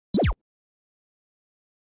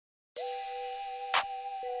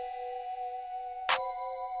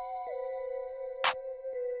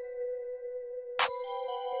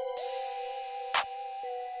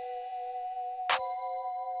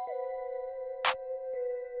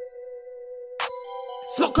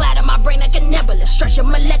Smoke loud in my brain like a nebula, structure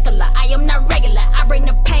molecular. I am not regular. I bring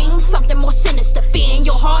the pain, something more sinister. Fear in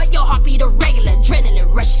your heartbeat irregular.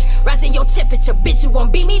 Adrenaline rush, rising your temperature. Bitch, you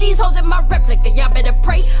won't beat me. These hoes in my replica. Y'all better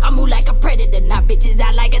pray. I move like a predator. Now bitches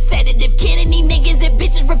out like a sedative. Killing these niggas and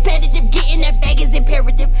bitches repetitive. Getting that bag is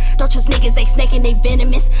imperative. Don't trust niggas, they snaking, they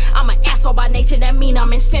venomous. I'm an asshole by nature, that mean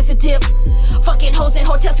I'm insensitive. Fucking hoes in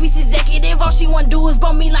hotel suites executive. All she wanna do is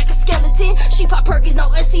bump me like a skeleton. She pop perkies, no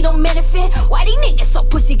ussy, no metafin. Why these niggas so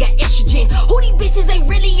pussy got estrogen? Who these bitches ain't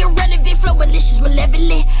really irrelevant? Flow malicious,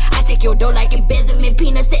 malevolent. I take your dough like embezzlement,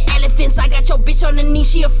 peanuts and elephants. I got your bitch on the knee,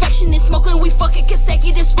 she affectionate. Smoking, we fucking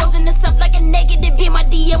consecutive. Exposing herself like a negative. In my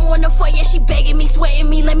DM on the phone, yeah, she begging me, sweating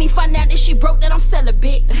me. Let me find out if she broke, then I'm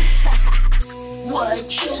celibate. What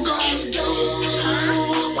you gon' do?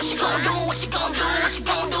 Huh? What you gon' do? What you gon' do? What you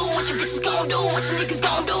gon' do? What your bitches gon' do? What your niggas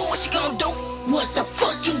gon' do? What you gon' do? What the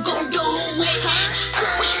fuck you gon' do? Huh?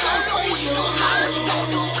 What you gon' do? What you gon' do? What you gon'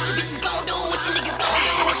 do? What your bitches gon' do? What your niggas gon'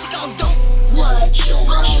 do? What you gon' do? What you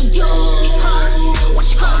gon' do? Huh?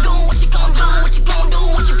 What you gon' do? What you gon' do? What you gon' do?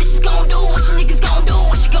 What your bitches gon' do? What your niggas gon' do?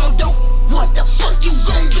 What you gon' do? What the fuck you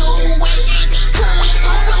gon' do? What you gon' do? What you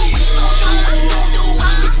gon' do? What you gon' do? What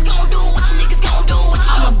your bitches gon' do? What your niggas gon' do?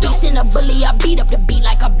 I'm a beast and a bully, I beat up the beat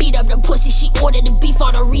like I beat up the pussy. She ordered the beef,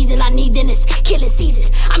 all the reason I need in this killing season.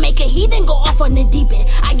 I make a heathen go off on the deep end.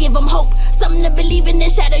 I give them hope, something to believe in,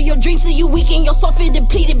 and shatter your dreams so you weaken. Your soul feel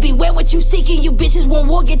depleted, beware what you seeking. You bitches won't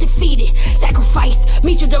war, get defeated. Sacrifice,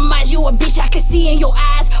 meet your demise, you a bitch I can see in your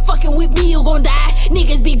eyes. Fucking with me, you gon' die.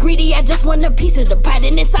 Niggas be greedy, I just want a piece of the pie.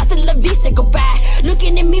 Then it's hasta la vista, goodbye.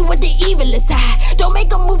 Looking at me with the evil inside. Don't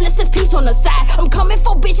make a move, let's have peace on the side. I'm coming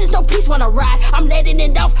for bitches, no peace when I ride. I'm letting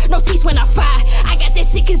it off, no cease when I fire. I got that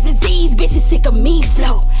sick as disease, bitches sick of me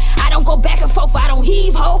flow. I don't go back and forth, I don't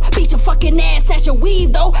heave ho. Beat your fucking ass, snatch your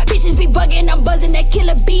weave though. Bitches be bugging, I'm buzzing that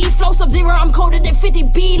killer bee flow. Sub-Zero, I'm colder than 50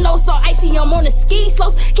 below. So icy, I'm on the ski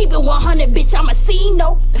slopes. Keep it 100, bitch, I'm a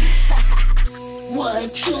C-note.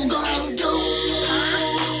 What you gon' do?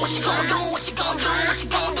 What you gon' do? What you gon' do? What you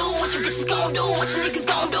gon' do? What your bitches gon' do? What your niggas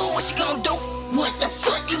gon' do? What you gon' do? What the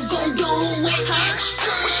fuck you gon' do? What you gon' do?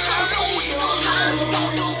 What you gon' do? What you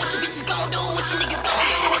gon' do? What your bitches gon' do? What your niggas gon'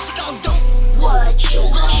 do? What you gon' do? What you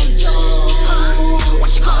gon' do?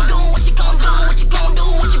 What you gon' do? What you gon' do? What you gon' do?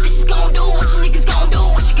 What your bitches gon' do?